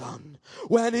His Son.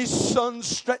 When His Son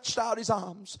stretched out His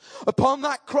arms upon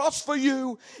that cross for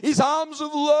you, His arms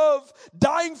of love,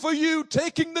 dying for you,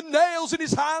 taking the nails in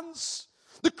His hands,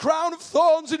 the crown of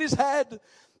thorns in His head,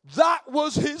 that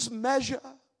was His measure.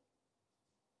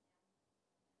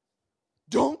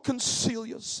 Don't conceal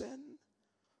your sin.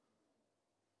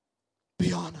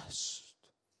 Be honest.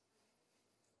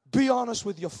 Be honest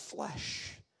with your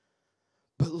flesh,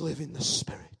 but live in the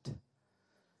Spirit.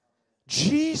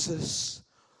 Jesus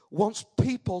wants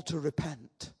people to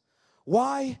repent.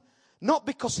 Why? Not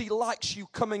because He likes you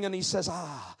coming and He says,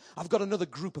 I've got another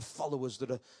group of followers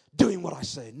that are doing what I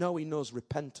say. No, He knows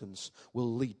repentance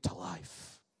will lead to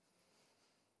life.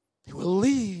 It will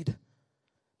lead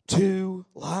to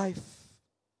life.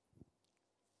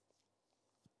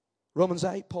 Romans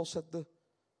 8, Paul said, the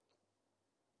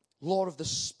law of the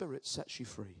Spirit sets you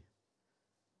free.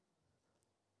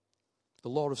 The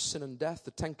law of sin and death,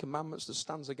 the 10 commandments that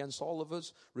stands against all of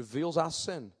us, reveals our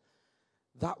sin.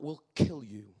 That will kill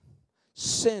you.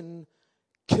 Sin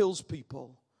kills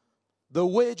people. The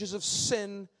wages of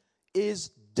sin is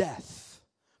death.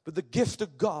 But the gift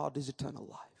of God is eternal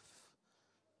life.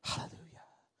 Hallelujah.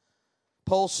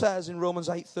 Paul says in Romans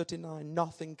 8:39,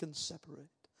 nothing can separate.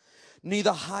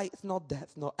 Neither height nor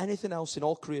depth nor anything else in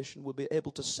all creation will be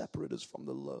able to separate us from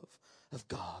the love of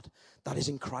God that is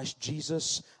in Christ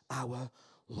Jesus our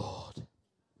Lord.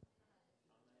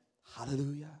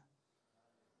 Hallelujah.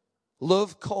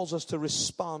 Love calls us to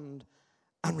respond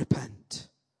and repent.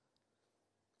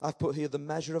 I've put here the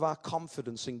measure of our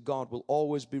confidence in God will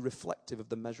always be reflective of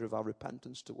the measure of our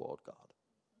repentance toward God.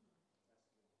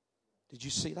 Did you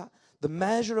see that? The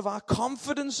measure of our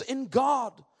confidence in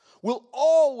God will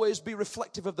always be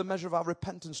reflective of the measure of our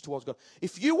repentance towards God.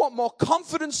 If you want more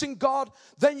confidence in God,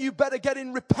 then you better get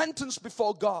in repentance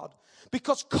before God.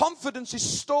 Because confidence is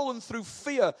stolen through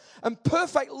fear, and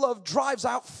perfect love drives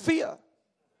out fear.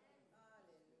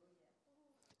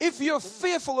 If you're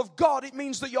fearful of God, it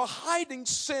means that you're hiding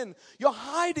sin. You're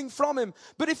hiding from Him.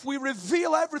 But if we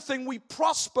reveal everything, we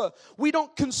prosper. We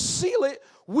don't conceal it.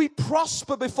 We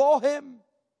prosper before Him.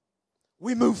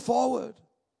 We move forward.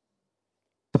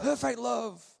 Perfect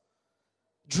love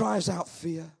drives out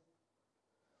fear.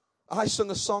 I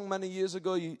sung a song many years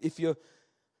ago. If you're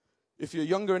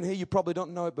younger in here, you probably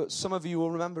don't know it, but some of you will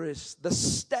remember it. The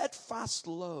steadfast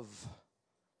love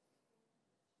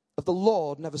of the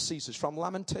Lord never ceases, from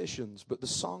Lamentations. But the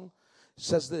song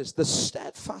says this: the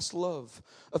steadfast love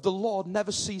of the Lord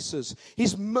never ceases.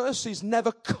 His mercies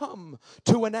never come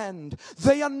to an end.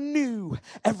 They are new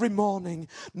every morning.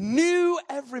 New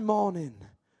every morning.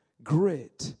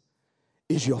 Great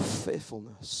is your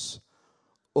faithfulness,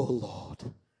 O Lord.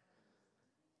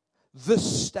 The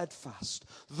steadfast,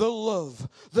 the love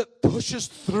that pushes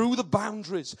through the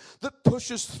boundaries, that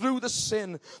pushes through the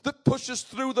sin, that pushes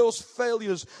through those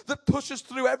failures, that pushes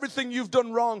through everything you've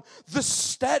done wrong. The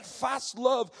steadfast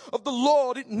love of the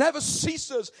Lord, it never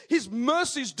ceases. His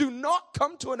mercies do not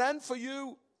come to an end for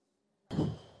you.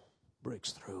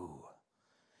 Breaks through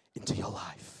into your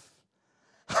life.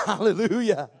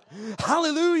 Hallelujah.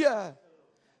 Hallelujah.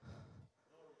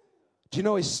 Do you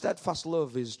know His steadfast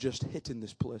love is just hitting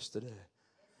this place today?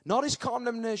 Not His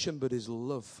condemnation, but His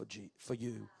love for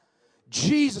you.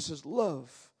 Jesus'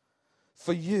 love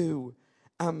for you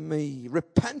and me.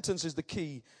 Repentance is the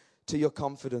key to your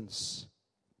confidence.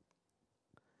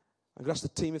 I'm going to ask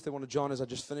the team if they want to join as I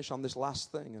just finish on this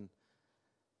last thing. And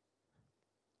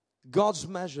God's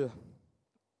measure,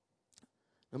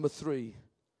 number 3,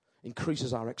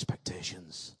 increases our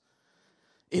expectations.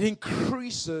 It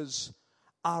increases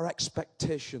our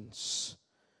expectations.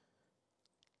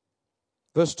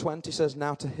 Verse 20 says,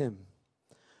 now to Him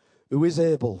who is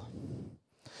able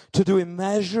to do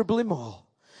immeasurably more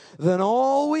than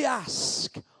all we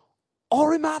ask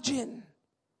or imagine,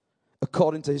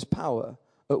 according to His power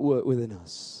at work within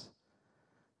us.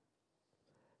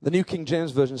 The New King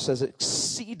James Version says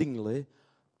exceedingly,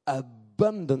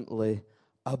 abundantly,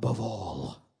 above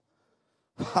all.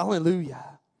 Hallelujah.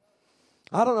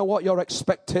 I don't know what your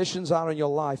expectations are in your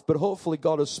life, but hopefully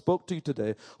God has spoke to you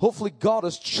today. Hopefully God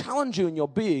has challenged you in your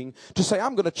being to say,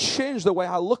 I'm going to change the way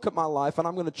I look at my life, and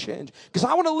I'm going to change. Because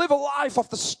I want to live a life off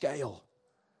the scale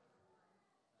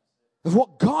of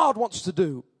what God wants to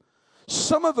do.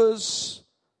 Some of us,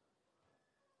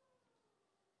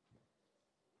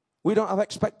 we don't have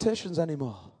expectations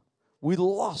anymore. We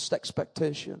lost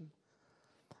expectation.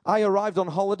 I arrived on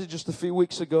holiday just a few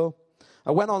weeks ago.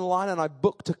 I went online and I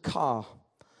booked a car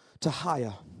to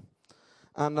hire.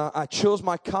 And I chose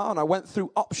my car and I went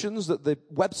through options that the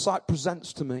website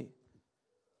presents to me.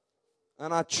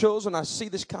 And I chose, and I see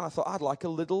this car. I thought, I'd like a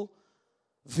little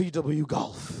VW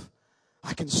Golf.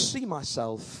 I can see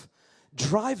myself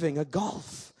driving a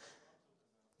Golf.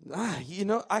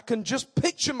 I can just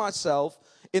picture myself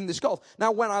in this Golf.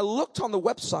 Now, when I looked on the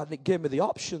website and it gave me the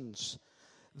options,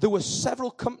 there were several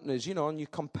companies, on your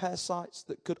compare sites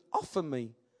that could offer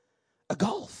me a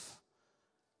Golf.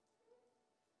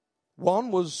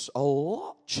 One was a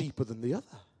lot cheaper than the other.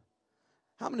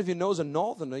 How many of you know as a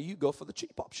northerner, you go for the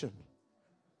cheap option?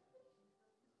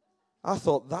 I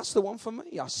thought, that's the one for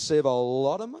me. I save a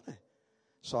lot of money.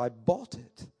 So I bought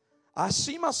it. I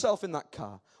see myself in that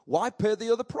car. Why pay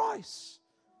the other price?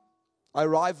 I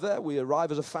arrive there. We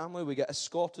arrive as a family. We get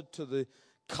escorted to the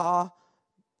car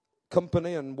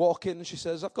company and walk in. And she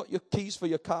says, I've got your keys for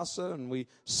your car, sir. And we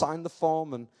sign the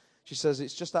form. And she says,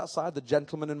 it's just outside. The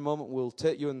gentleman in a moment will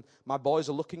take you. And my boys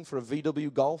are looking for a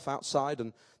VW Golf outside.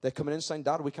 And they're coming in saying,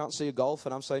 Dad, we can't see a Golf.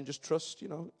 And I'm saying, just trust,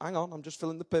 hang on. I'm just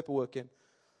filling the paperwork in.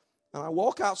 And I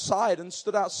walk outside and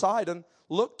stood outside and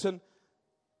looked. And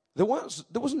there was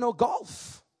no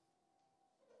Golf.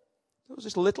 There was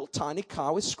this little tiny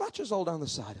car with scratches all down the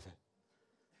side of it.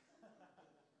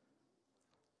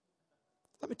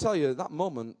 Let me tell you, that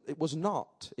moment, it was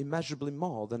not immeasurably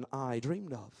more than I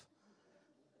dreamed of.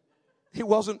 It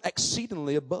wasn't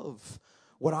exceedingly above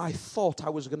what I thought I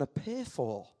was going to pay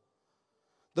for.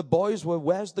 The boys were,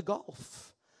 where's the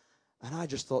Golf? And I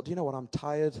just thought, you know what, I'm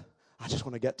tired. I just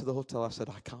want to get to the hotel. I said,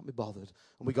 I can't be bothered.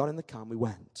 And we got in the car and we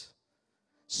went.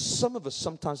 Some of us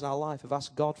sometimes in our life have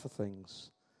asked God for things.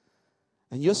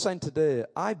 And you're saying today,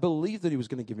 I believed that He was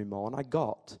going to give me more, and I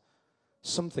got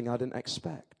something I didn't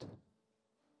expect.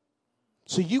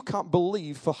 So you can't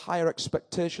believe for higher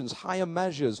expectations, higher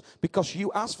measures, because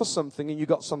you asked for something and you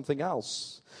got something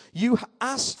else. You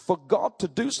asked for God to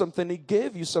do something, He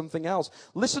gave you something else.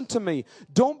 Listen to me.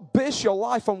 Don't base your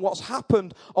life on what's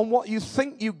happened, on what you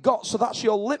think you got, so that's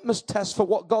your litmus test for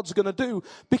what God's going to do.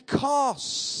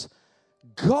 Because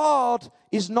God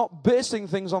is not basing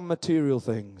things on material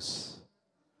things.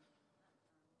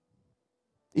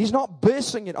 He's not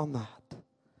basing it on that.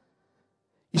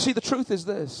 You see, the truth is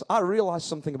this. I realized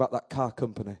something about that car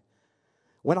company.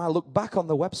 When I looked back on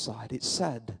the website, it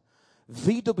said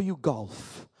VW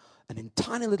Golf, and in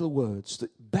tiny little words that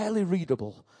barely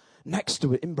readable, next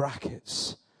to it in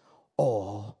brackets,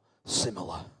 or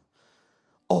similar.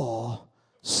 Or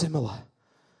similar.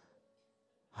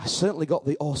 I certainly got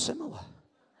the or similar.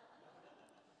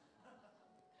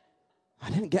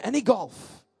 I didn't get any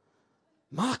golf.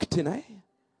 Marketing, eh?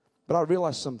 But I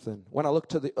realized something. When I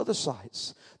looked at the other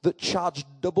sites that charged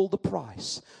double the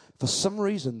price, for some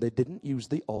reason they didn't use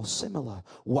the or similar.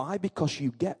 Why? Because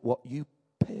you get what you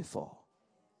pay for.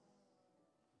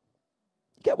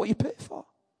 You get what you pay for.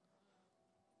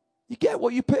 You get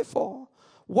what you pay for.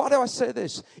 Why do I say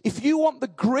this? If you want the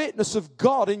greatness of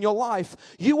God in your life,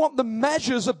 you want the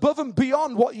measures above and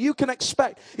beyond what you can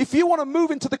expect. If you want to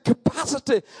move into the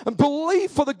capacity and believe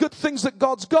for the good things that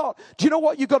God's got, do you know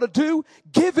what you got to do?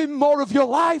 Give Him more of your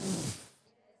life.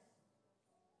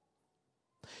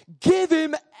 Give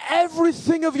Him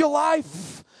everything of your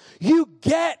life. You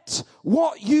get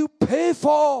what you pay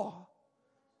for.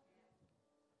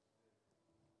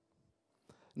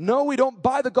 No, we don't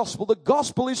buy the gospel. The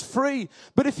gospel is free.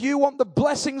 But if you want the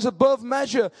blessings above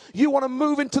measure, you want to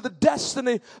move into the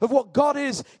destiny of what God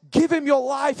is, give Him your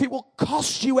life. It will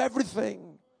cost you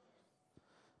everything.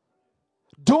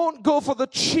 Don't go for the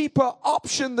cheaper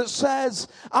option that says,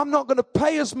 I'm not going to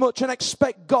pay as much and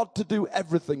expect God to do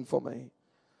everything for me.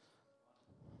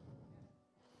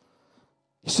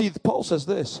 You see, Paul says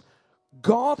this,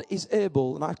 God is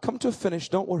able, and I've come to a finish,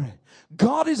 don't worry.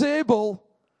 God is able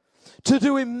to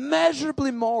do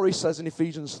immeasurably more, he says in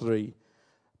Ephesians 3.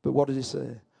 But what does he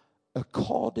say?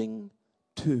 According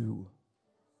to,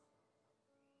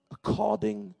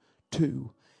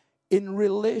 in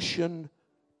relation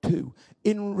to,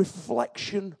 in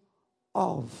reflection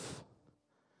of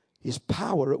His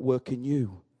power at work in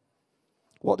you.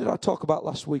 What did I talk about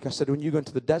last week? I said when you go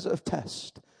into the desert of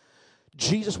test,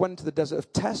 Jesus went into the desert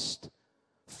of test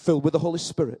filled with the Holy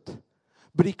Spirit.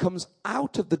 But He comes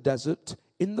out of the desert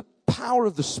in the power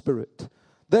of the Spirit.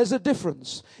 There's a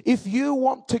difference. If you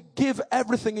want to give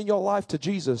everything in your life to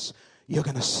Jesus, you're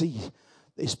going to see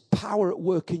His power at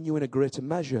work in you in a greater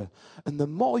measure. And the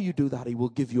more you do that, He will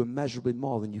give you immeasurably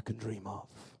more than you can dream of.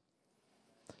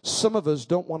 Some of us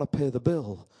don't want to pay the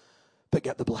bill, but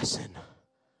get the blessing.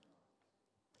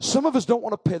 Some of us don't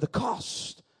want to pay the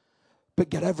cost, but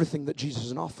get everything that Jesus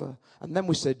has on offer. And then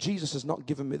we say, Jesus has not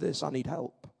given me this, I need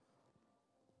help.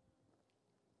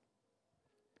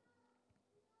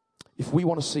 If we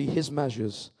want to see His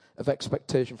measures of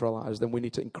expectation for our lives, then we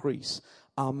need to increase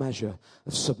our measure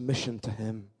of submission to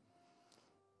Him.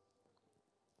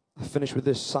 I finish with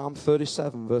this, Psalm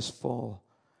 37, verse 4.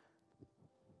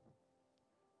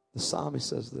 The psalmist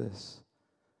says this.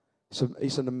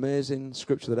 It's an amazing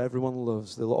scripture that everyone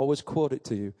loves. They'll always quote it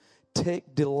to you.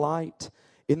 Take delight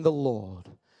in the Lord,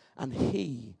 and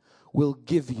He will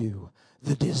give you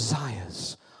the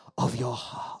desires of your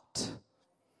heart.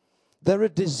 There are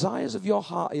desires of your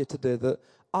heart here today that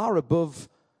are above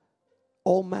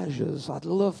all measures. I'd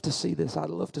love to see this.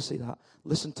 I'd love to see that.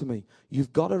 Listen to me.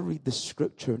 You've got to read this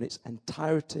scripture in its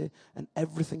entirety and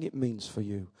everything it means for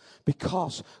you.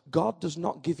 Because God does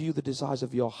not give you the desires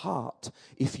of your heart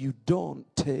if you don't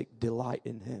take delight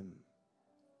in Him.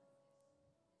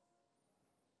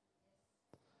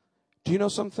 Do you know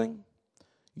something?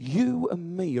 You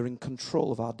and me are in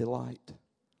control of our delight.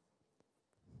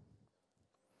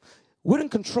 We're in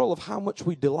control of how much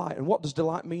we delight. And what does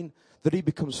delight mean? That He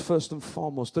becomes first and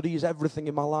foremost. That He is everything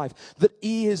in my life. That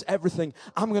He is everything.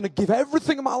 I'm going to give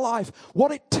everything in my life.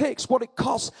 What it takes, what it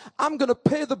costs. I'm going to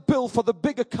pay the bill for the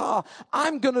bigger car.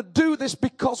 I'm going to do this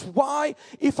because why?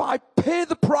 If I pay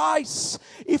the price,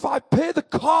 if I pay the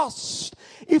cost,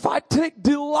 if I take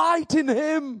delight in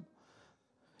Him,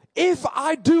 if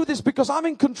I do this because I'm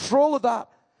in control of that,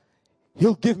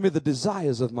 He'll give me the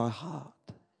desires of my heart.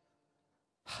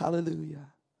 Hallelujah.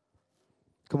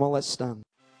 Come on, let's stand.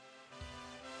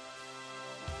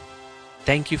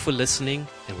 Thank you for listening,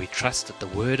 and we trust that the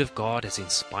Word of God has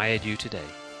inspired you today.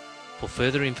 For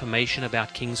further information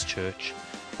about King's Church,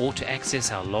 or to access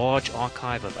our large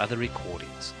archive of other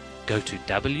recordings, go to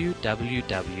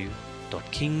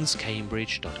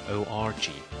www.kingscambridge.org.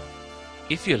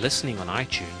 If you're listening on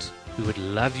iTunes, we would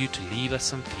love you to leave us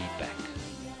some feedback.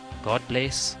 God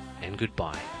bless and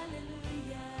goodbye.